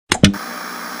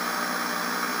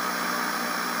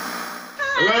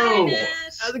Hello.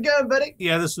 How's it going, buddy?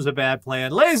 Yeah, this was a bad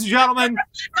plan. Ladies and gentlemen.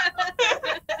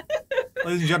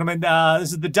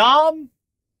 This is the Dom,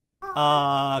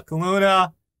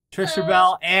 Kaluna, Trisha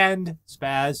Bell, and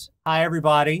Spaz. Hi,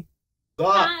 everybody.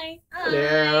 Hi.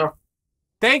 Hello.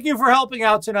 Thank you for helping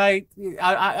out tonight.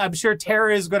 I'm sure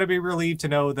Tara is going to be relieved to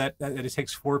know that it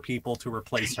takes 4 people to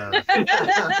replace her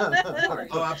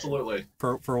Oh, absolutely.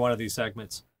 for one of these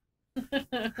segments.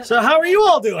 So how are you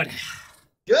all doing?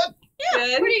 Good. Yeah,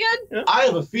 Good. pretty good. I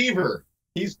have a fever.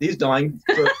 He's dying.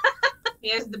 He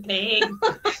has the plague.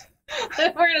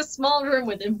 We're in a small room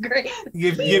with him. Great.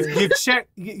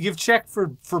 You've checked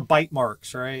for bite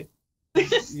marks, right?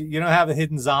 You don't have a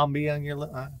hidden zombie on your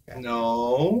lip? Okay.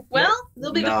 No. Well,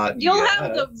 there'll be you'll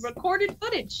have the recorded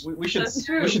footage. We should That's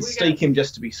true. stake him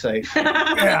just to be safe.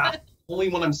 Yeah. Only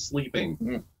when I'm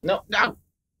sleeping. No.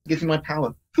 Gives me my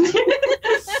power.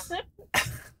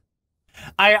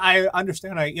 I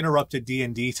understand I interrupted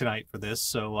D&D tonight for this,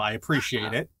 so I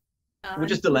appreciate it. We're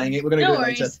just delaying it. We're going to No do it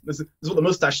later. worries. This is what the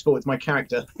mustache for. It's my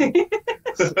character.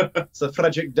 So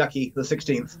Frederick Ducky, the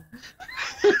 16th.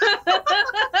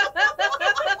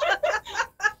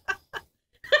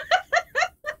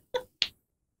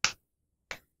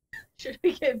 Should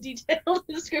we give detailed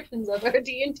descriptions of our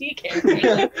D&D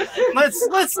characters?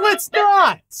 Let's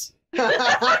not.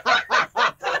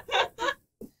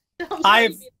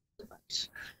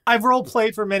 I've role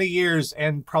played for many years,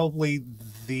 and probably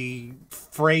the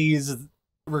phrase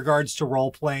regards to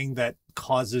role playing that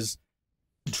causes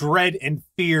dread and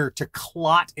fear to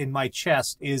clot in my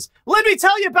chest is, let me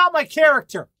tell you about my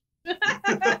character.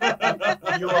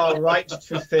 You are right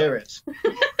to fear it.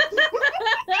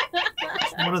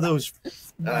 It's one of those.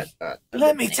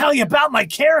 Let me tell you about my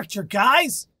character,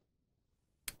 guys.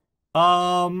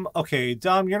 Okay,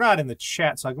 Dom, you're not in the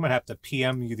chat, so I'm gonna have to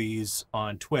PM you these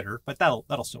on Twitter, but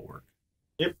that'll still work.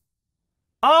 Yep.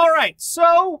 All right,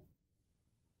 so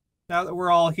now that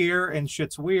we're all here and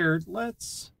shit's weird,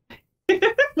 let's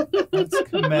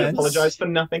commence. Apologize for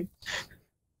nothing.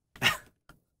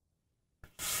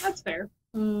 That's fair.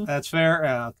 That's fair.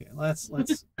 Okay, let's.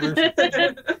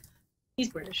 He's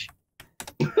British.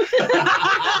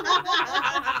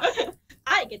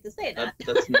 I get to say that.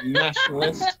 That's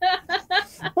nationalist.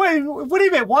 Wait, what do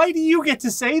you mean? Why do you get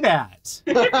to say that?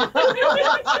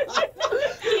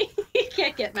 He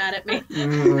can't get mad at me.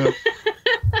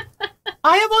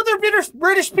 I have other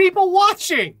British people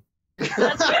watching.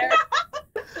 That's fair.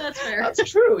 That's fair. That's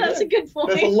true. That's a good point.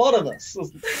 There's a lot of us.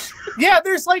 Yeah,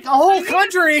 there's like a whole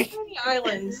country. The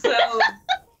island, so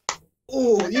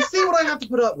Oh, you see what I have to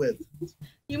put up with?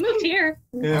 You moved here.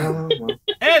 Yeah. Well.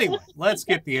 Anyway, let's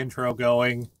get the intro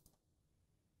going.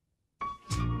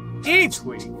 Each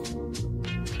week,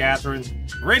 Catherine,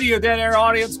 Radio Dead Air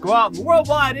audience, go out in the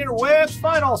worldwide interwebs,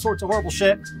 find all sorts of horrible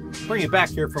shit, bring it back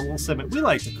here for a little segment we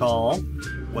like to call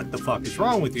What the Fuck is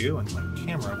Wrong with You? And my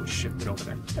camera was shifted over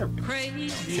there. There we go.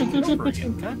 Shifted over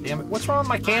again. God damn it. What's wrong with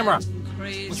my camera?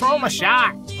 What's wrong with my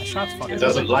shot? My shot's fucking. It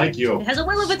doesn't like you. It has a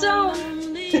will of its own.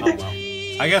 Oh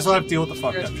well. I guess I'll have to deal with the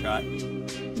fucked up shot.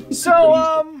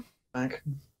 So, Back.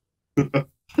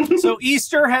 so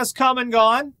Easter has come and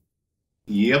gone.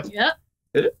 Yep.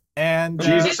 Yep. And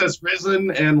Jesus has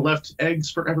risen and left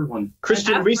eggs for everyone.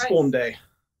 Christian Half respawn price. day.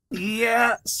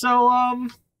 yeah, so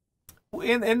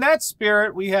in that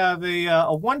spirit, we have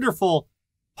a wonderful,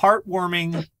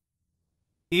 heartwarming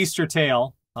Easter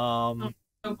tale. oh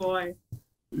boy.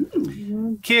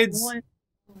 Kids,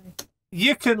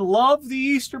 you can love the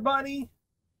Easter Bunny,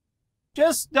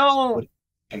 just don't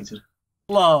Hated.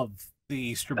 love the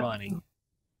Easter Bunny.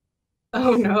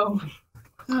 Oh no.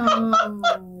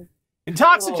 Oh.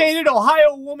 Intoxicated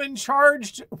Ohio woman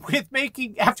charged with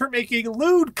after making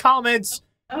lewd comments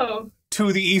Oh.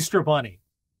 to the Easter Bunny.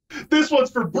 This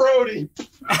one's for Brody.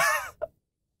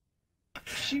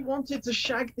 She wanted to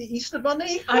shag the Easter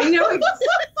Bunny? I know.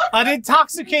 An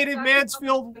intoxicated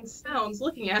Mansfield. Sounds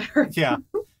looking at her. Yeah.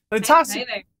 An Hey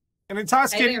there.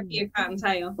 intoxicated You can't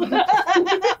tell.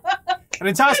 An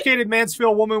intoxicated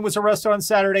Mansfield woman was arrested on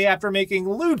Saturday after making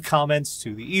lewd comments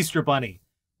to the Easter Bunny.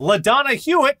 LaDonna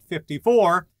Hewitt,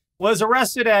 54, was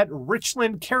arrested at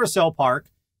Richland Carousel Park.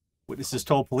 Witnesses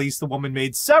told police the woman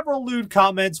made several lewd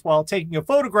comments while taking a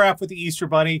photograph with the Easter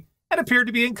Bunny and appeared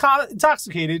to be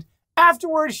intoxicated.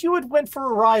 Afterward, Hewitt went for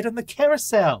a ride on the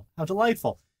carousel. How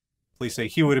delightful. Police say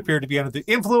Hewitt appeared to be under the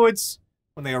influence.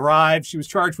 When they arrived, she was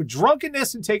charged with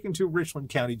drunkenness and taken to Richland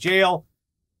County Jail.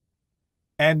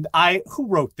 And who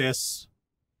wrote this?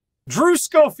 Drew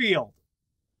Schofield.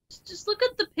 Just look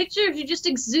at the picture. She just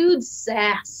exudes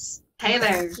sass. Hey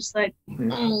there. Just like,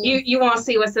 You want to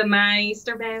see what's in my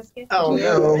Easter basket? Oh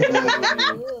no.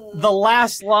 The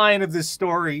last line of this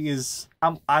story is,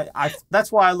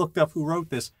 that's why I looked up who wrote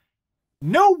this.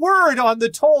 No word on the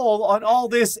toll on all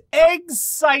this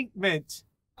excitement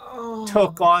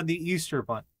took on the Easter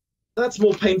Bunny. That's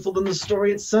more painful than the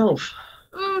story itself.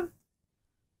 I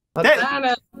don't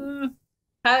know.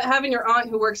 Having your aunt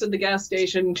who works at the gas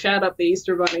station chat up the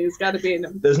Easter Bunny has got to be an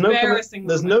There's embarrassing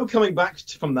no coming back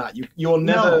from that. You're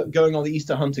never going on the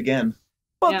Easter hunt again.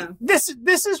 Well, Yeah. this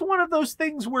is one of those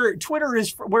things where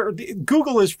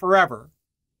Google is forever.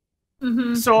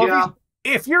 mm-hmm. So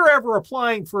if you're ever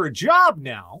applying for a job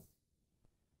now,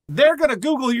 they're going to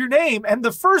Google your name, and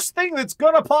the first thing that's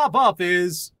going to pop up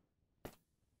is,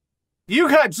 you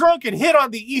got drunk and hit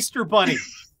on the Easter Bunny.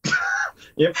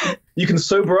 Yep. You can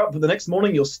sober up, but the next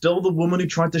morning you're still the woman who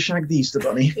tried to shag the Easter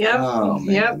Bunny. Yep. Oh,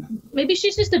 man. Yep. Maybe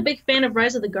she's just a big fan of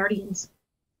Rise of the Guardians.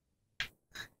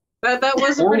 That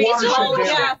was a Or pretty Watership small. Down.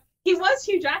 Yeah. He was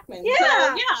Hugh Jackman. Yeah,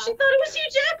 So, she thought it was Hugh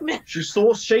Jackman. She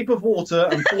saw Shape of Water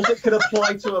and thought it could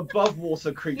apply to above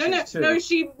water creatures too. No,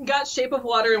 she got Shape of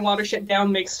Water and Watership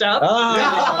Down mixed up.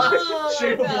 Ah. Oh,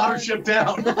 Shape of God. Watership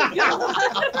Down.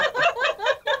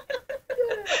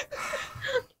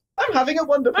 I'm having a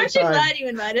wonderful Aren't you time. glad you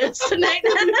invited us tonight?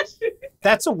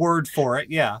 That's a word for it,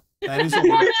 yeah. That is a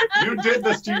word. You did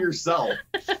this to yourself.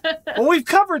 Well, we've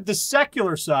covered the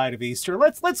secular side of Easter.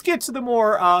 Let's get to the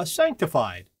more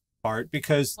sanctified part,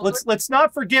 because let's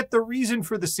not forget the reason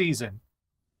for the season,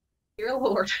 Dear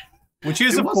Lord. which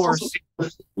is, It of was course,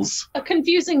 also- A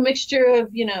confusing mixture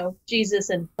of, Jesus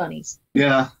and bunnies.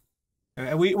 Yeah.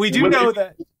 we do know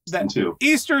that Too.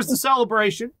 Easter is the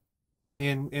celebration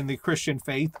in the Christian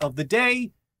faith of the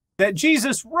day that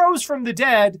Jesus rose from the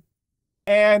dead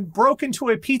and broke into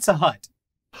a Pizza Hut.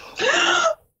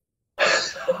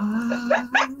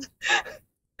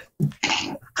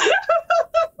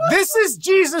 This is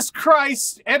Jesus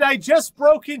Christ, and I just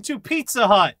broke into Pizza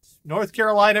Hut. North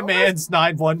Carolina man's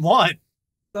 911.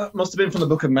 That must have been from the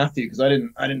book of Matthew, because I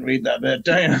didn't read that bit.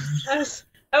 Damn.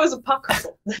 That was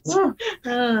apocryphal.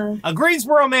 A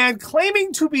Greensboro man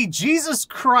claiming to be Jesus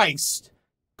Christ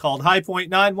called High Point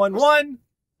 911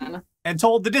 and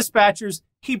told the dispatchers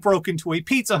he broke into a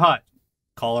Pizza Hut.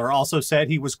 Caller also said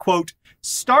he was, quote,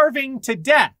 starving to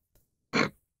death.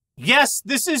 Yes,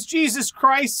 this is Jesus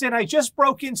Christ, and I just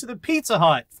broke into the Pizza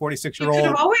Hut. You could have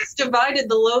 46-year-old. always divided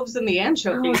the loaves and the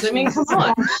anchovies. I mean, come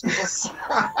on.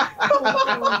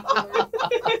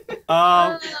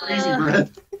 Crazy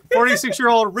bread.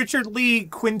 46-year-old Richard Lee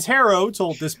Quintero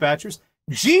told dispatchers,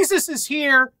 Jesus is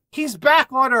here. He's back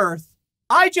on Earth.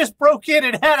 I just broke in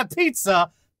and had a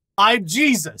pizza. I'm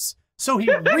Jesus. So he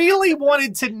really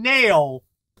wanted to nail,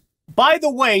 by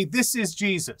the way, this is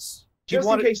Jesus. He Just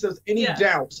wanted- in case there's any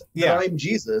doubt that Yeah. I'm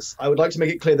Jesus, I would like to make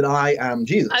it clear that I am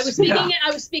Jesus. I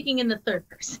was speaking in the third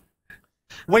person.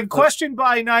 When questioned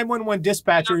by 911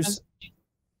 dispatchers,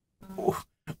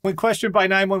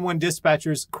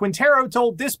 Quintero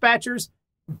told dispatchers,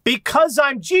 because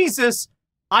I'm Jesus,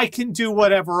 I can do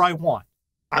whatever I want.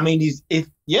 I mean,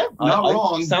 Not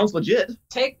wrong. Sounds legit.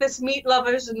 Take this, meat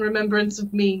lovers, in remembrance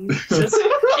of me.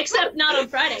 Except not on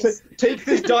Fridays. Take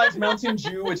this Diet Mountain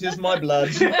Dew, it is my blood.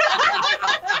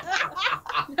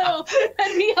 No,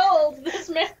 and behold, this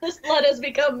blood has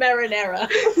become marinara.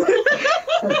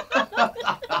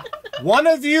 One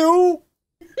of you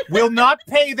will not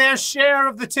pay their share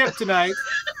of the tip tonight.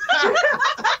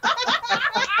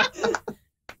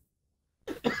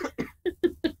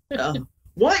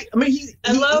 Why? I mean,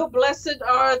 Hello, blessed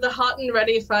are the hot and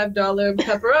ready $5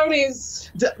 pepperonis.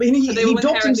 he They will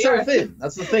docked inherit the himself earth. in.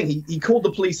 That's the thing. He called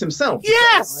the police himself.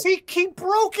 Yes, he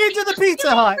broke into the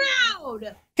Pizza Hut.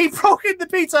 Proud. He broke into the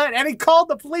Pizza Hut and he called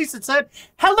the police and said,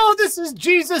 hello, this is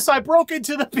Jesus. I broke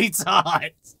into the Pizza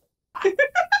Hut.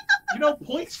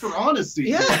 Points for honesty.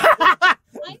 Yeah.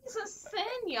 It's a sin,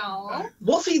 y'all.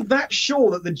 Was he that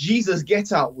sure that the Jesus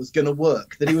get out was going to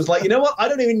work? That he was like, you know what? I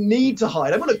don't even need to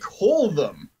hide. I'm going to call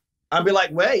them and be like,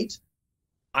 wait,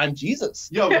 I'm Jesus.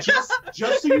 Yo, just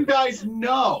so you guys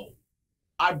know,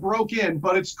 I broke in,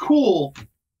 but it's cool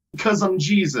because I'm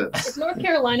Jesus. Is North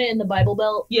Carolina in the Bible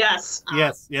Belt? Yes.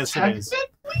 Yes, it is.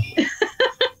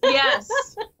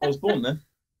 Yes. I was born there.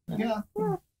 Yeah.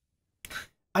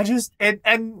 I just,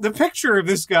 and the picture of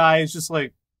this guy is just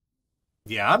like,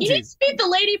 yeah, I'm You need Jesus. to meet the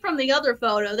lady from the other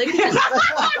photo. They can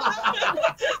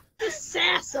the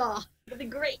sass off. It'd be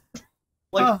great.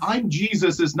 Like, I'm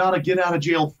Jesus is not a get out of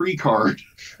jail free card.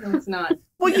 No, it's not.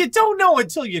 Well, you don't know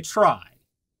until you try.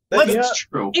 That's Yeah.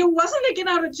 true. It wasn't a get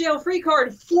out of jail free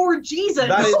card for Jesus.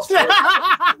 That is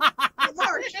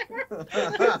Mark. Good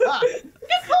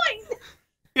point.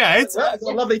 Yeah, it's That's a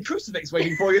lovely crucifix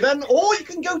waiting for you then, or you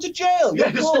can go to jail. Yeah,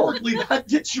 Your call. historically, that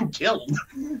gets you killed.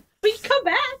 We can come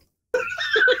back.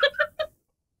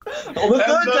 On the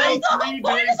third And day, then 3 days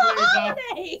later,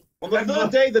 Holiday. on the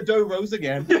third day, the dough rose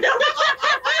again.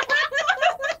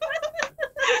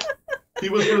 he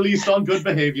was released on good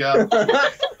behavior.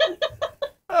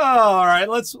 all right.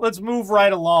 Let's move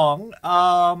right along.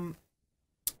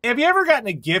 Have you ever gotten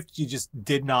a gift you just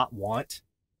did not want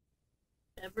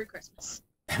Every Christmas.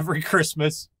 every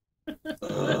Christmas?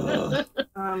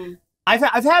 Um, I've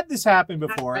had this happen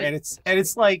before, I- and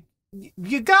it's like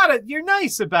you're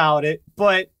nice about it,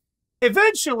 but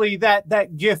eventually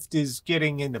that gift is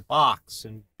getting in the box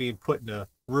and being put in a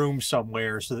room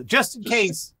somewhere, so that just in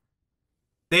case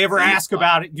they ever ask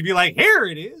about it, you'd be like, here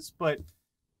it is. But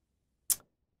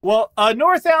well, a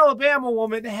North Alabama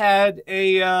woman had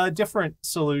a different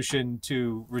solution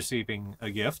to receiving a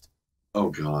gift. Oh, oh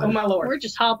God. my lord. We're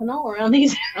just hopping all around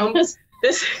these.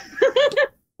 This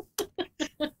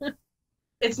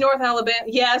it's North Alabama.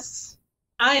 Yes,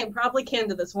 I am probably kin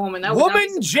to this woman. I would not be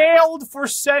Woman jailed for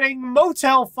setting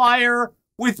motel fire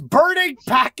with burning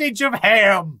package of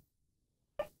ham.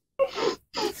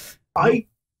 I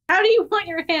How do you want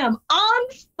your ham on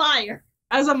fire?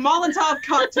 as a Molotov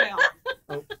cocktail.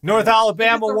 North If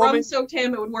Alabama it's a woman. rum-soaked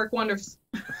ham, it would work wonders.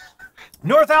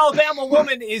 North Alabama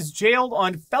woman is jailed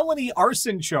on felony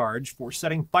arson charge for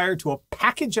setting fire to a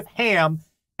package of ham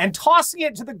and tossing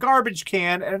it to the garbage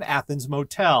can at an Athens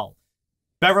motel.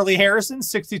 Beverly Harrison,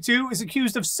 62, is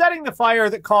accused of setting the fire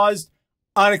that caused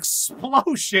an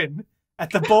explosion at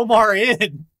the Bomar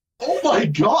Inn. Oh, my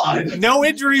God. No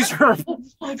injuries were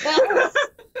Oh,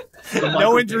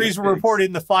 no injuries were reported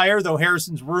in the fire, though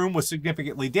Harrison's room was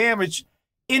significantly damaged.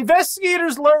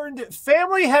 Investigators learned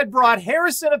family had brought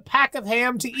Harrison a pack of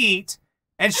ham to eat,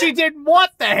 and she didn't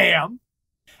want the ham.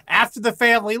 After the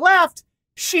family left,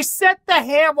 she set the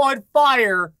ham on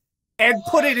fire and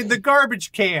put it in the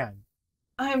garbage can.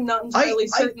 I am not entirely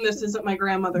certain this isn't my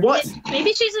grandmother. what?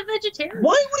 Maybe she's a vegetarian.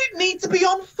 Why would it need to be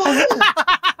on fire?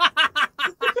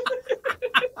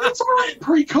 It's already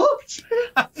pre-cooked.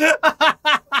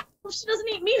 Well, she doesn't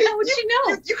eat meat. How would she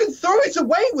know? You can throw it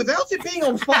away without it being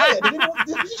on fire. Did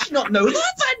she not know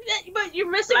that? But you're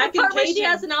missing Black the part where she Cajun.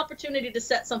 has an opportunity to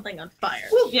set something on fire.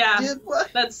 Yeah, What?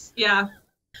 that's yeah.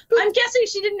 I'm guessing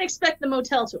she didn't expect the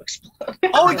motel to explode.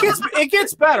 Oh, it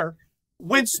gets better.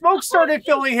 When smoke started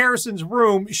filling Harrison's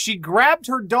room, she grabbed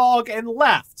her dog and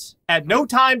left. At no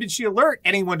time did she alert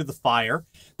anyone to the fire.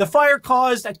 The fire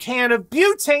caused a can of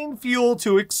butane fuel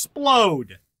to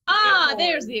explode. Ah,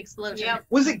 there's the explosion. Yep.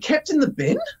 Was it kept in the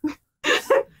bin?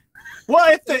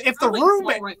 Well, if the Probably room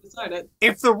small right beside it.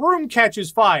 if the room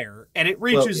catches fire and it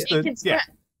reaches It can spread.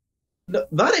 No,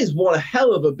 that is one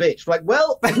hell of a bitch. Like,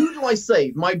 well, who do I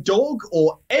save? My dog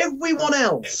or everyone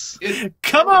else?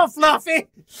 Come on, Fluffy.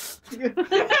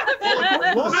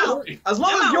 Well, as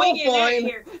long as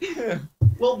you're fine.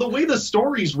 Well, the way the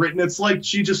story's written, it's like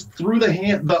she just threw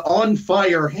the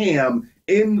on-fire ham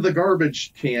in the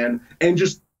garbage can and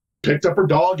just picked up her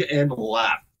dog and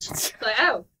left. It's like,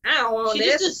 oh, I don't want She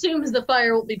this. just assumes the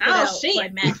fire will be put Oh, out shit. by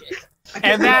magic.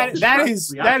 And that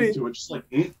is Reacting to it, just like,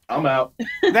 I'm out.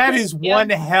 that is Yeah. one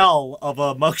hell of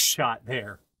a mugshot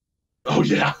there. Oh,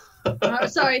 yeah.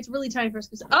 Sorry, it's really tiny for us.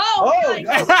 Oh, yikes.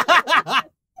 no.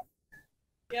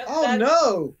 Yep, Oh, that's-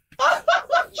 no.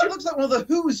 She looks like one of the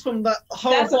Who's from that That's a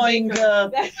horrifying big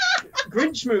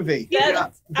Grinch movie. Yeah,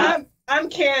 That, I'm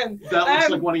Ken. that looks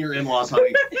I'm- like one of your in-laws,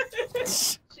 honey.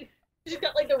 She's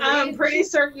got like the I'm raisin. pretty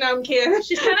certain I'm Ken.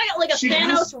 She's kind of got like a She Thanos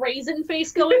has- raisin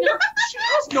face going on. She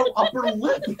has no upper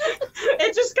lip.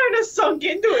 It just kind of sunk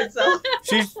into itself.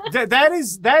 She's that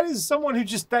is someone who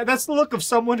just that's the look of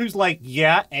someone who's like,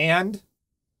 yeah, and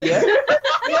Yeah.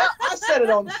 Yeah, I set it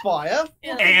on fire.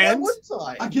 Yeah. And? Why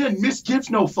wouldn't I? Again, Miss gives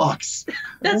no fucks.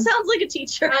 That sounds like a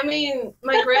teacher. I mean,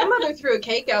 my grandmother threw a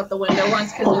cake out the window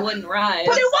once because it wouldn't rise.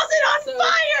 But it wasn't on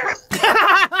fire!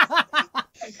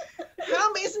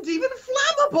 Ham isn't even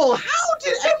flammable. How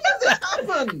did any of this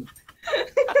happen?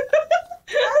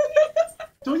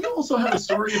 Don't you also have a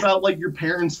story about, like, your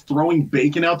parents throwing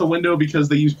bacon out the window because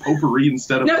they used potpourri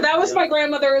instead of... No, that was my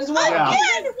grandmother as well. Yeah.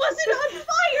 Again, it wasn't on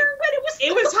fire, but it was.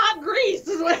 It was hot grease.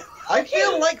 Is what I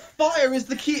feel like fire is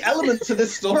the key element to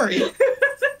this story.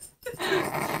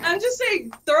 I'm just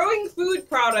saying, throwing food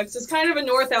products is kind of a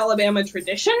North Alabama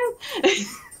tradition.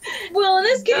 Well, in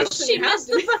this case, Doesn't she have missed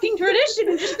to. the fucking tradition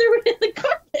and just threw it in the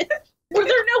carpet. Were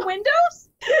there no windows?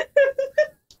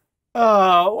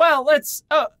 well, let's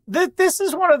this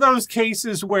is one of those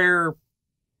cases where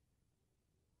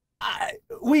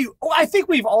I think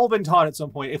we've all been taught at some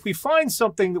point, if we find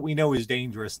something that we know is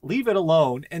dangerous, leave it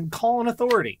alone and call an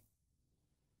authority.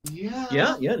 Yeah.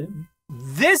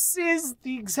 This is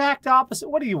the exact opposite.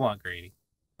 What do you want, Grady?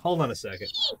 Hold on a second.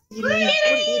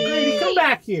 Grady, come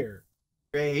back here.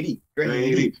 Grady.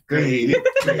 Grady. Come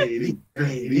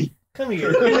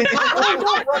here. Damn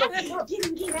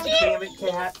it,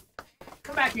 cat.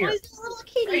 Come back here. Where's the little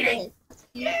kitty?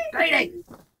 Grady.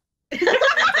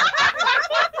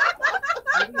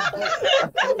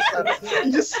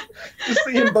 You just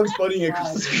see him Bugs Bunny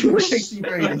across the screen with Casey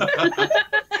Grady.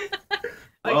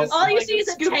 All you see is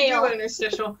a tail.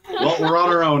 Interstitial. Well, we're on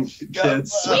our own,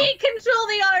 kids. We control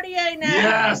the RDA now.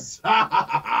 Yes!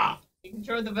 You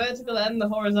control the vertical and the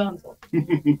horizontal.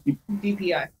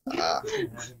 DPI.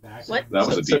 What? That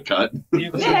was a deep cut.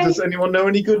 Does anyone know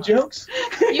any good jokes?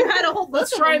 You had a whole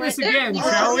bunch Let's of try them this right again, there.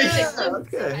 shall we?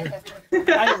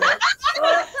 Okay.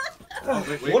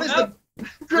 Wait. What is the...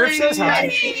 Griff says hi.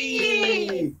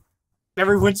 Grady!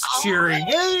 Everyone's cheering.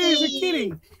 Hey, there's a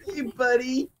kitty. Hey,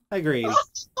 buddy. Hi, Grady.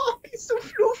 Oh, he's so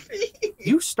fluffy.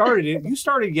 You started it. You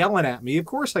started yelling at me. Of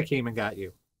course I came and got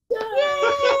you. Yay!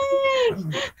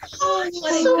 Oh,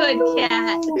 what a good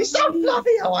cat. He's so fluffy,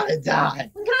 I want to die.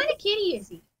 What kind of kitty is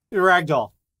he?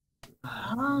 Ragdoll.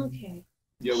 Oh, okay.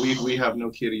 Yeah, we have no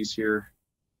kitties here.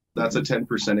 That's a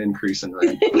 10% increase in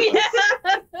rent.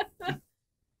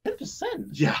 10%?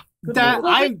 Yeah.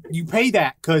 You pay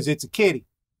that because it's a kitty.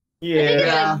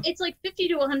 Yeah. It's like $50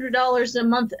 to $100 a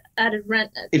month added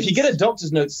rent. If you get a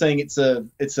doctor's note saying it's a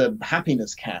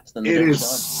happiness cat, then they It don't is,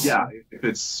 charge. yeah, if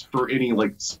it's for any,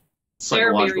 like,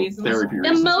 psychological reasons. therapy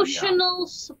reasons. Emotional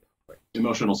support.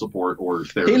 Emotional support or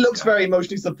therapy. He looks very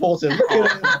emotionally supportive. Look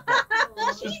at him.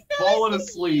 He's just falling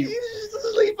asleep. He's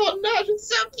asleep on Nash. It's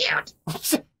so cute.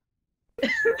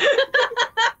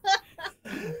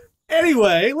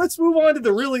 Anyway, let's move on to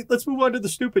the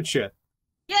stupid shit.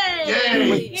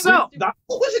 Yay! So, What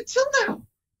was it till now?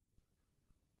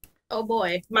 Oh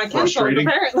boy. My kinfolk, Frustrating.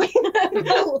 apparently.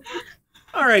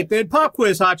 all right, then, pop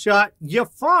quiz, hotshot. You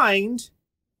find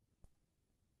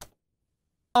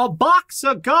a box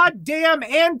of goddamn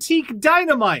antique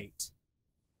dynamite.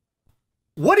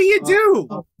 What do you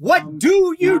do? What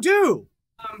do you do?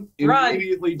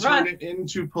 Immediately turn Run. it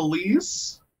into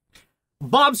police.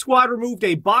 Bomb Squad removed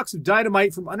a box of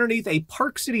dynamite from underneath a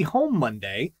Park City home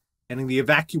Monday, ending the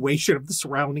evacuation of the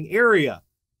surrounding area.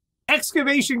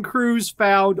 Excavation crews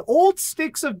found old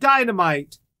sticks of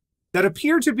dynamite that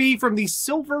appear to be from the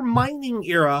silver mining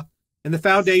era in the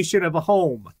foundation of a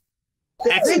home.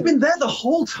 They've been there the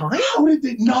whole time? How did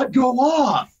it not go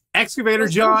off? Excavator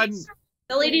John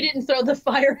The lady didn't throw the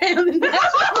fire ham in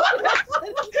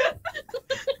that.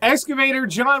 Excavator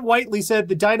John Whiteley said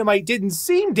the dynamite didn't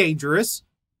seem dangerous,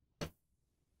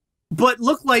 but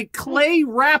looked like clay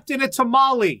wrapped in a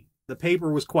tamale. The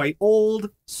paper was quite old,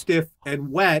 stiff,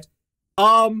 and wet.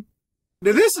 Now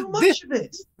this How is much this. of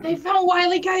it? They found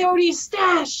Wile E. Coyote's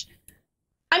stash.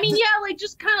 I mean, yeah, like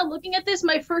just kind of looking at this,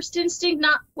 my first instinct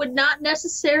would not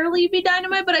necessarily be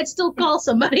dynamite, but I'd still call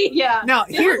somebody. Yeah. Now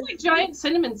They here, look like giant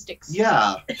cinnamon sticks.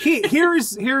 Yeah.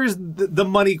 here's the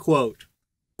money quote.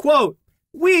 Quote: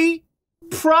 "We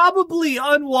probably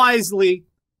unwisely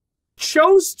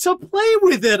chose to play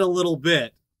with it a little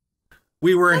bit.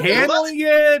 We were handling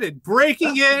it and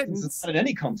breaking it It's not in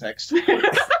any context.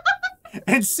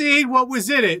 and seeing what was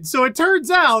in it. So it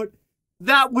turns out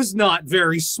that was not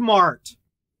very smart."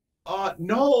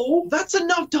 No. That's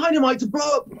enough dynamite to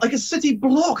blow up like a city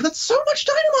block. That's so much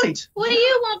dynamite. What do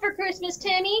you want for Christmas,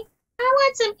 Timmy? I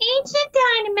want some ancient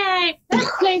dynamite.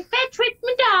 Let's play fetch with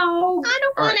my dog. I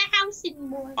don't want a house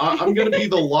anymore. I'm going to be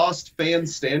the lost fan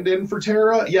stand-in for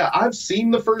Tara. Yeah, I've seen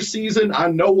the first season. I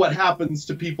know what happens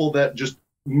to people that just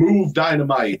move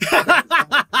dynamite.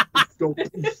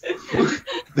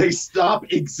 They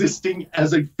stop existing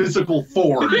as a physical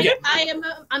form.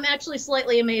 I'm actually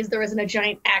slightly amazed there isn't a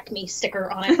giant Acme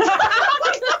sticker on it.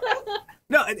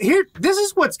 No, this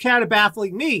is what's kind of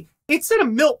baffling me. It's in a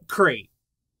milk crate.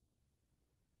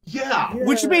 Yeah.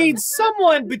 Which means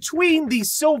someone between the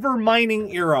silver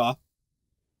mining era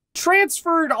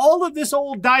transferred all of this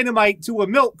old dynamite to a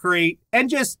milk crate and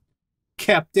just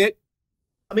kept it.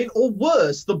 I mean, or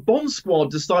worse, the bomb squad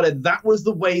decided that was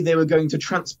the way they were going to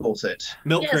transport it.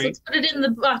 Milk Yes, crate. let's put it in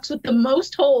the box with the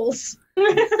most holes.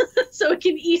 So it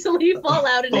can easily fall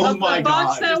out and Oh my A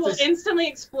box God, that is will this- instantly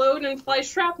explode and fly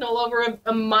shrapnel over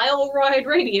a mile-wide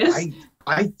radius.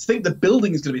 I think the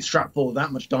building is going to be strapped full of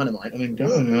that much dynamite. I mean,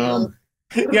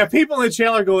 Yeah, people in the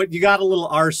channel are going, you got a little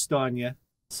arst on you.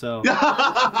 So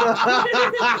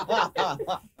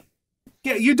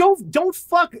yeah, you don't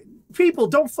fuck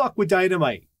with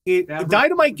dynamite.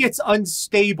 dynamite gets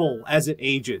unstable as it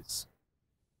ages.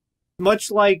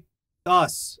 Much like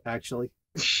us, actually.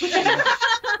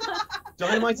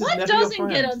 Dynamite is What never your doesn't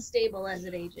friend. get unstable as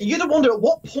it ages? You gotta wonder, at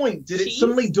what point did it Cheese?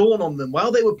 suddenly dawn on them,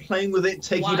 while they were playing with it,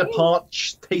 taking it Wine?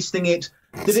 apart, tasting it,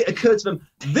 did it occur to them,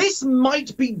 this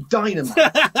might be dynamite?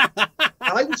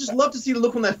 And I would just love to see the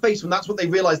look on their face when that's what they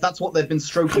realize that's what they've been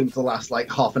stroking for the last,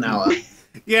 like, half an hour.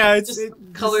 Yeah,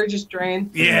 Color just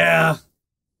drained. Yeah.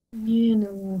 You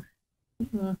know.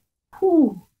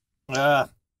 Whew. I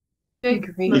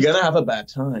agree. You're gonna have a bad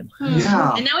time.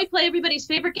 Yeah. And now we play everybody's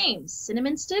favorite games: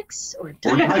 cinnamon sticks or Or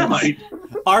dynamite. dynamite.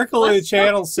 Arkle in the Let's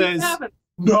channel see what says. happens.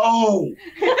 No.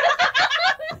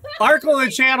 Arkle in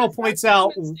the channel points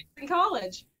out. In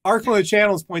college. Arkle in the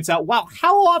channels points out. Wow,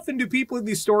 how often do people in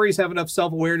these stories have enough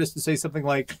self-awareness to say something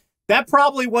like, "That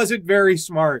probably wasn't very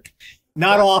smart"?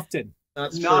 Not often.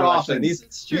 That's Not true, often. actually.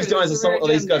 It's true. These guys are There's a some. rare Oh,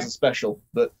 these gem guys there. are special,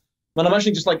 but man, I'm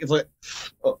actually just like it's like,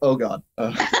 oh god.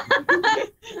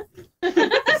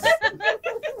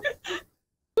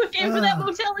 Look in for that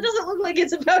motel. It doesn't look like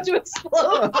it's about to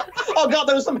explode. Oh god,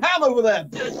 there was some ham over there.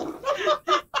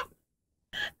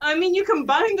 I mean, you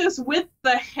combine this with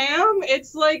the ham,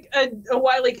 it's like a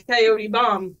Wile E. Coyote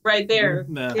bomb right there.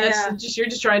 No. That's you're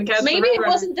just trying to catch Maybe the it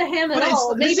runner. wasn't the ham at But it's-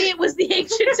 all. this Maybe is- it was the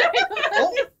ancient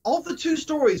dynamite. Of the two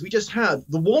stories we just had,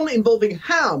 the one involving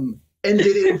ham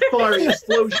ended in fiery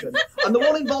explosion, and the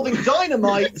one involving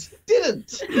dynamite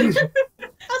didn't.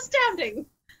 Astounding.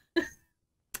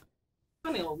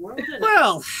 Funny old world, isn't it?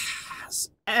 Well,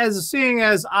 seeing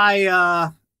as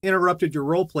I interrupted your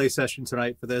role play session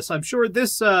tonight for this, I'm sure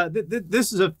this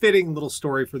this is a fitting little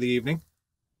story for the evening.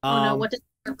 Oh no, what did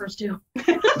the first do?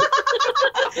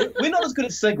 We're not as good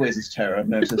at segues as Tara, I've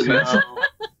noticed.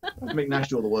 Make Nash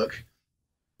do all the work.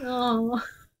 Oh.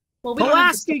 Well, we don't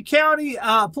have to- Pulaski County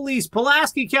police,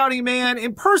 Pulaski County man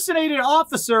impersonated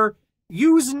officer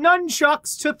used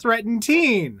nunchucks to threaten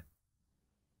teen.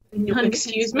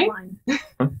 Excuse me?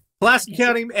 Pulaski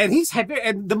County, and he's happy,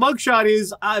 and the mugshot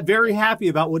is very happy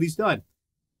about what he's done.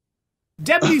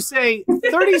 Deputies say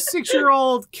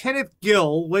 36-year-old Kenneth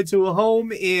Gill went to a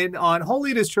home on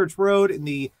Holiness Church Road in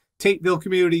the Tateville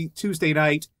community Tuesday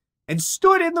night and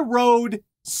stood in the road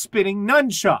spinning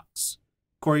nunchucks.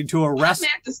 According to That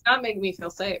does not make me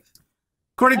feel safe.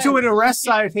 an arrest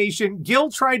citation, Gill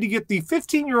tried to get the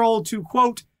 15-year-old to,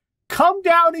 quote, come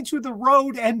down into the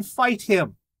road and fight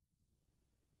him.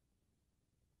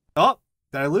 Oh,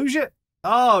 did I lose you?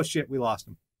 Oh, shit, we lost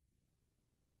him.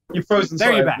 You're frozen. There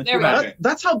sorry. you're back. There we go.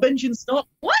 That's how Benjamin stopped.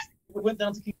 What? We went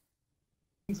down to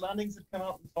King's Landing to come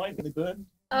out and fight when they burned.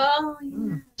 Oh,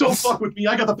 yeah. Don't fuck with me.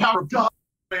 I got the power of God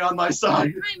on my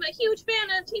side. I'm a huge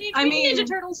fan of Teenage I Mutant mean- Ninja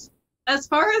Turtles. As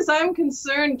far as I'm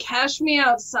concerned, Cash Me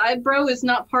Outside, bro, is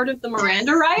not part of the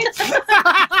Miranda rights.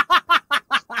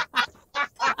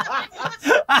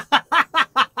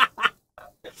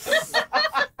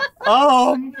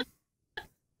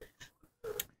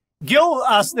 Gill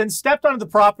then stepped onto the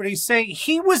property saying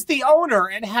he was the owner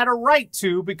and had a right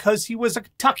to because he was a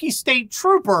Kentucky State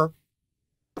Trooper,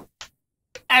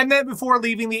 and then before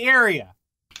leaving the area.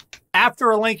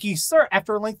 After a lengthy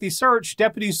search,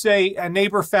 deputies say a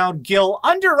neighbor found Gill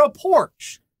under a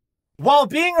porch. While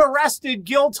being arrested,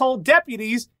 Gill told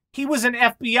deputies he was an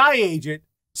FBI agent,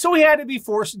 so he had to be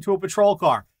forced into a patrol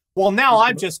car. Well, now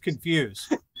I'm just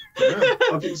confused.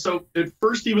 Okay, so at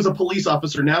first he was a police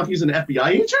officer. Now he's an FBI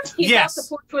agent? He Yes.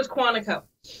 thought the porch was Quantico.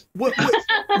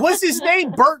 Was his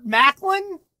name Burt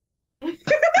Macklin?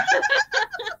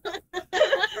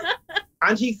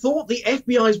 And he thought the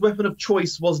FBI's weapon of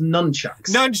choice was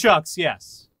nunchucks. Nunchucks,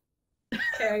 yes.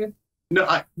 Okay. No,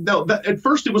 at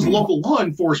first it was local law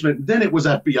enforcement. Then it was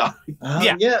FBI.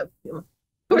 Yeah. Yeah.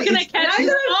 We're gonna catch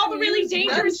Neither all of the really these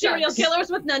dangerous nunchucks. serial killers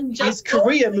with nunchucks. His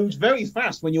career moved very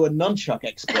fast when you were a nunchuck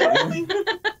expert.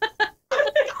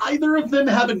 Either of them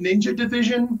have a ninja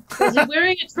division? Was he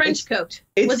wearing a trench coat?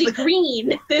 It's Was he the-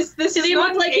 green? This Did he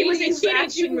look like he was in 80s Teenage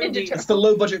action Mutant Ninja movie. It's the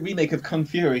low-budget remake of Kung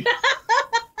Fury.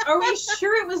 Are we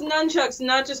sure it was nunchucks,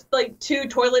 not just like two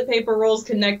toilet paper rolls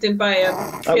connected by a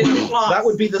That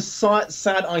would be the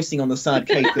sad icing on the sad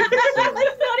cake. Not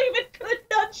even good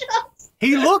nunchucks.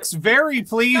 He looks very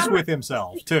pleased with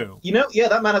himself, too. You know, yeah,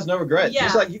 that man has no regrets. Yeah,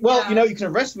 He's like, well, yeah. you know, you can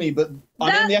arrest me, but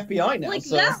I'm in the FBI now. Like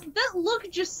so. that look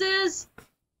just says,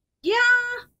 yeah,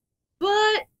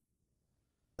 but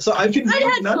So I can I make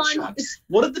had fun. nunchucks.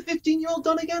 What had the 15-year-old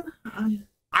done again?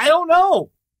 I don't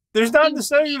know. There's not in the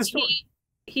study of the story.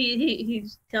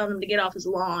 He's telling him to get off his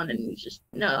lawn, and he's just,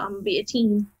 no, I'm gonna be a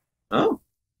teen. Oh.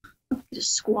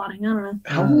 Just squatting. I don't know.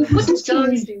 How old What is does this guy?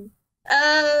 teens do?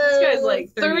 This guy's like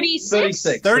 36.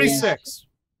 36. 36.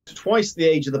 Twice the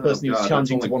age of the person who's God,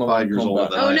 challenging that's to only one-on-one 5 years older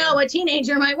combat. than Oh I no, am. a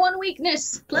teenager, my one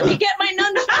weakness. Let me get my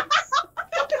nunchucks.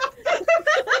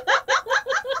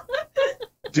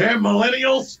 Damn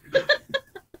millennials!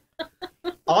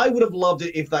 I would have loved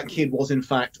it if that kid was in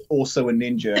fact also a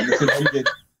ninja and competed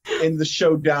in the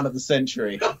showdown of the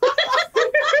century.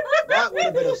 That would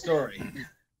have been a story.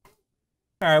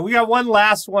 All right, we got one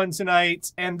last one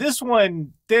tonight, and this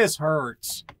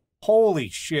hurts. Holy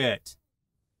shit.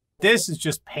 This is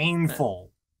just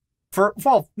painful.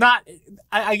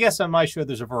 I guess on my show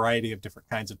there's a variety of different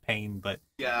kinds of pain, but...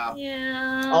 Yeah.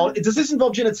 Yeah. Oh, does this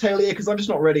involve genitalia? Because I'm just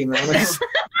not ready, man.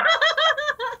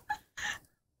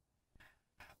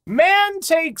 Man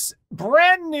takes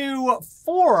brand new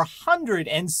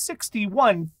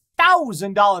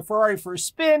 $461,000 Ferrari for a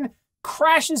spin,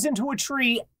 crashes into a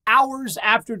tree hours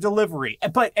after delivery.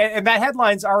 And that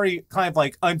headline's already kind of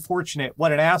like, unfortunate,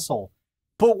 what an asshole.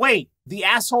 But wait, the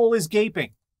asshole is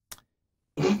gaping.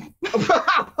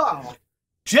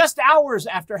 Just hours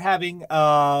after having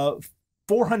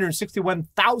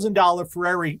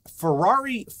 $461,000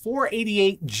 Ferrari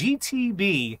 488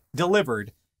 GTB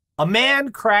delivered, a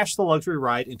man crashed the luxury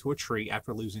ride into a tree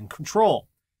after losing control.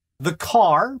 The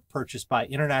car, purchased by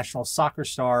international soccer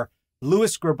star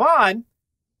Louis Graban,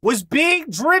 was being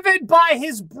driven by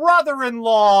his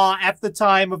brother-in-law at the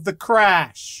time of the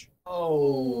crash.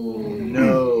 Oh,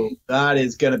 no. That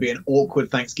is going to be an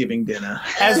awkward Thanksgiving dinner.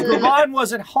 As Graban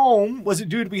wasn't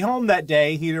due to be home that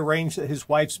day, he'd arranged that his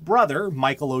wife's brother,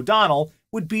 Michael O'Donnell,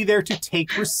 would be there to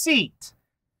take receipt.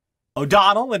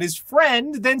 O'Donnell and his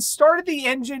friend then started the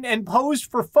engine and posed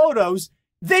for photos.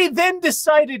 They then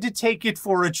decided to take it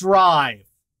for a drive.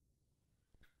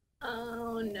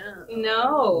 Oh no.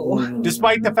 No.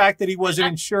 Despite the fact that he wasn't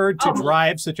insured to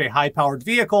drive such a high-powered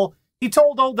vehicle, he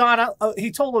told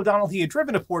O'Donnell he had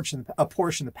driven a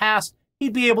Porsche in the past.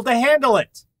 He'd be able to handle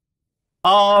it.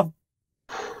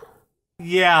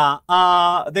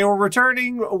 They were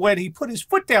returning when he put his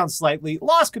foot down slightly,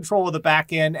 lost control of the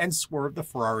back end, and swerved the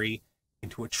Ferrari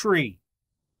into a tree.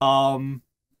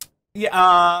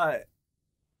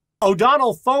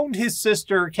 O'Donnell phoned his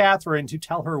sister, Catherine, to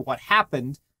tell her what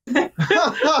happened.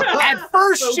 At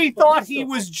first, she thought he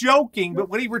was joking, but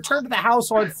when he returned to the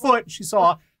house on foot, she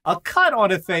saw a cut on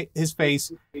his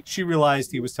face. She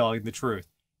realized he was telling the truth.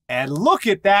 And look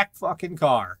at that fucking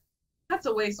car. That's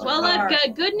a waste of Well, car. I've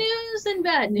got good news and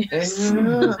bad news.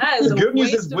 That is The a good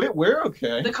news waste is of- we're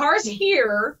okay. The car's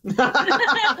here.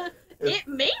 It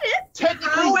made it. Technically,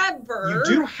 However,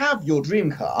 you do have your dream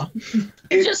car.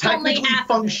 It just only technically half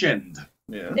of it. functioned.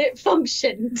 Yeah. It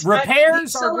functioned.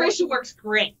 Repairs the are acceleration works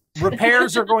great.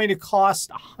 repairs are going to cost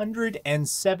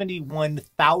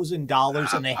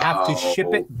 $171,000, and they have to ship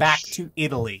it back to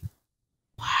Italy.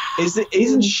 Is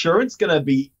insurance going to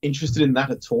be interested in that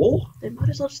at all? They might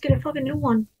as well just get a fucking new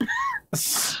one.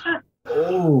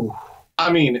 Oh.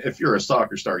 I mean, if you're a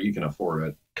soccer star, you can afford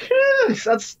it. Yes,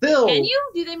 that's still... Can you?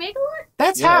 Do they make a lot?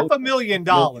 That's Yeah.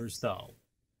 $500,000, though.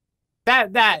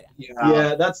 That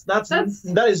Yeah,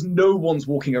 that is no one's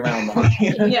walking around that.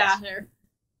 Yeah. Sure.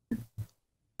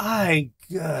 I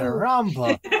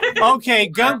caramba. Okay,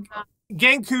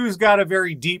 Genku's got a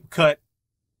very deep cut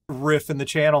riff in the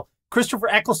channel. Christopher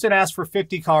Eccleston asked for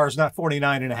 50 cars, not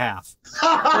 49 and a half.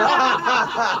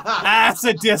 That's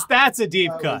a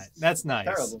deep cut. That's nice.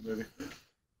 Terrible movie.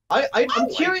 I'm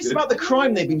curious about the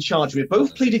crime they've been charged with.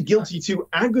 Both pleaded guilty to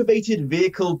aggravated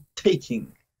vehicle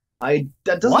taking. That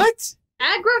doesn't... What?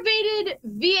 Aggravated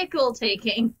vehicle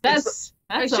taking. That's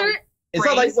sure. It's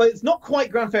not like, well, it's not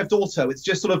quite Grand Theft Auto. It's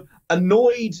just sort of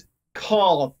annoyed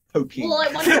car poking. Well,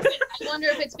 I wonder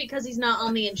if it's because he's not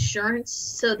on the insurance,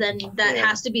 so then that Yeah.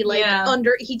 has to be like Yeah.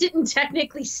 under. He didn't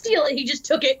technically steal it; he just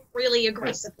took it really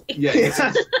aggressively. Yeah, it's,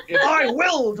 I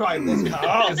will drive this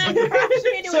car.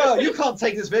 Sir, you can't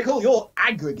take this vehicle. You're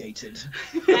aggregated.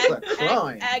 It's a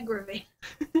crime. Aggravate.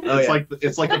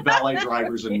 it's like the ballet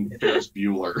drivers in Ferris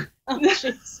Bueller. Oh,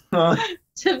 jeez.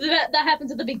 So that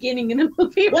happens at the beginning in the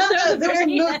movie. Well, rather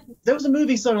than there was a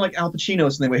movie starring like Al Pacino or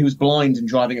something where he was blind and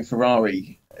driving a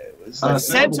Ferrari. It was like,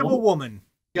 Sensible woman.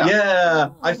 yeah,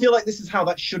 I feel like this is how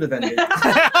that should have ended.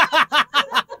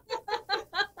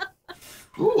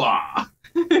 Hoo-ah.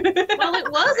 Well,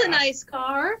 it was a nice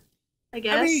car, I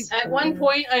guess. mean, At one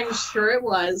point, I'm sure it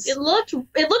was. it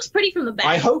looks pretty from the back.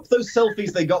 I hope those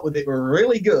selfies they got with it were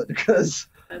really good because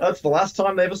that's the last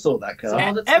time they ever saw that car.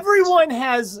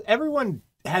 Everyone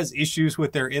has issues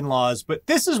with their in-laws, but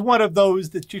this is one of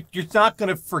those that you're not going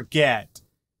to forget.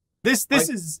 This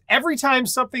is every time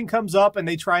something comes up and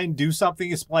they try and do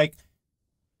something, it's like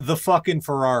the fucking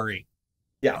Ferrari.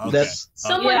 Yeah, Okay. that's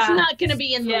Someone's Yeah. not going to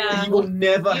be in the Yeah. you will room.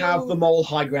 never have the mole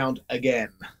high ground again.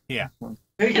 Hey,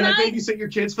 can I babysit your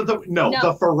kids for the No.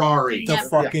 the Ferrari? The Never.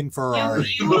 fucking Ferrari.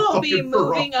 You will be Fucking Ferrari.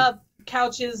 moving up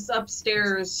couches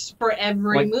upstairs for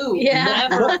every Like, move. Yeah.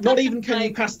 Never. Not even can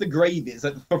you pass the gravy. It's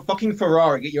like, for fucking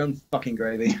Ferrari, get your own fucking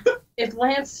gravy. If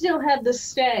Lance still had the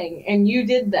Stang and you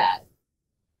did that,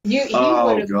 he Oh,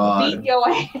 would have God. beat your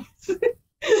ass.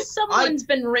 Someone's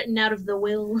been written out of the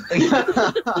will.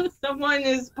 Someone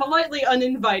is politely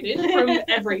uninvited from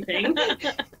everything.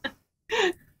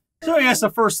 So I guess the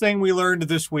first thing we learned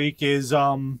this week is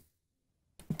don't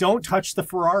touch the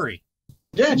Ferrari.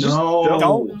 Yeah, just No.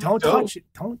 Don't touch it.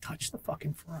 Don't touch the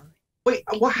fucking Ferrari. Wait,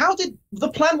 well, how did the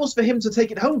plan was for him to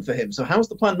take it home for him? So how's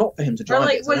the plan not for him to Or drive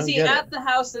like, it? So I was don't he get at it. the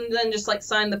house and then just like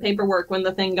signed the paperwork when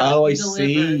the thing got Oh, I delivered?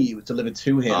 see. It was delivered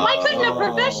to him. Why couldn't a Oh.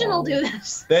 professional do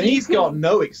this? Then he's got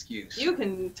no excuse. You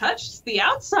can touch the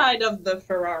outside of the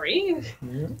Ferrari.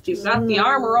 You've got the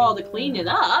armor all to clean it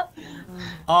up.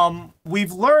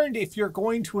 We've learned if you're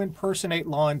going to impersonate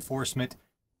law enforcement,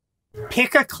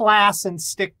 pick a class and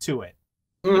stick to it.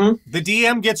 Mm-hmm. The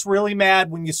DM gets really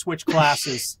mad when you switch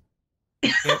classes.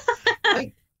 got-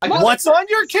 What's on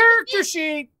your character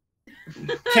sheet?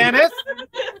 Kenneth,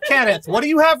 what do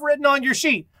you have written on your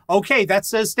sheet? Okay, that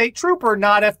says state trooper,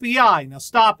 not FBI. Now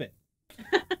stop it.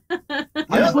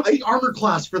 What's the armor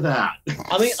class for that?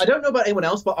 I mean, I don't know about anyone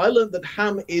else, but I learned that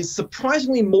ham is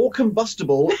surprisingly more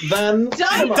combustible than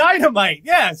dynamite. Dynamite,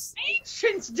 yes.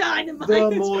 Ancient dynamite.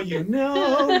 The more you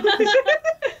know.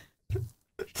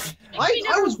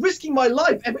 I was risking my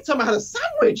life every time I had a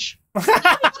sandwich.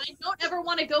 I don't ever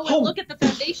want to go and look at the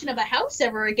foundation of a house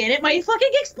ever again. It might fucking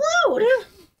explode.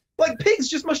 Like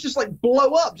pigs must just like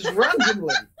blow up just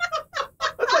randomly.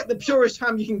 That's like the purest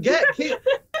ham you can get.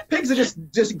 Pigs are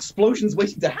just explosions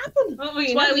waiting to happen. Well,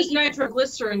 you why know, we there's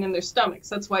nitroglycerin in their stomachs.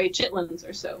 That's why chitlins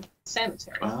are so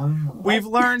sanitary. We've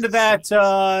learned that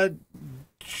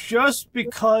just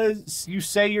because you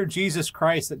say you're Jesus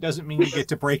Christ, that doesn't mean you get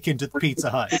to break into the Pizza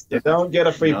Hut. You don't get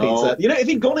a free No. pizza. You know, if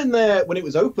he'd gone in there when it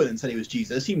was open and said he was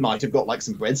Jesus, he might have got like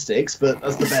some breadsticks, but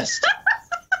that's the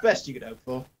best you could hope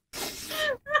for.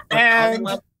 And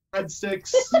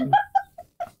Breadsticks.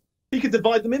 He could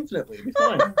divide them infinitely. It'd be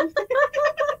fine.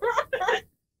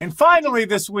 And finally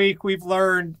this week we've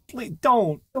learned, please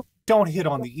don't hit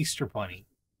on the Easter Bunny.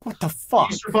 What the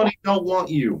fuck? Easter Bunny don't want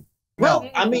you. Well,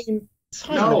 I mean,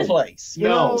 time No. and place. You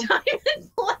No.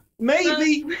 know?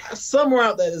 Maybe somewhere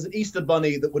out there there's an Easter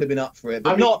bunny that would have been up for it,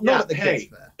 but I mean, not at the hey, kids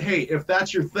fair. hey, if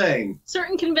that's your thing,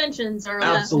 Certain conventions are.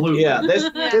 absolutely. Yeah,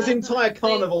 there's entire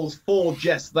carnivals for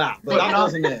just that, but that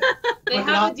wasn't it. They But have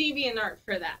not- a DeviantArt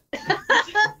for that.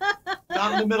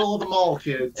 Not in the middle of the mall,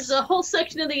 There's kids. a whole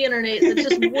section of the internet that's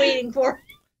just waiting for.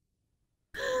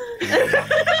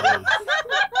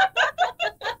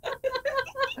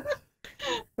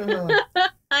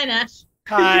 Hi, Nash.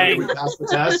 Hi. Did we pass the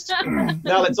test?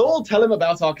 Now let's all tell him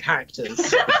about our characters.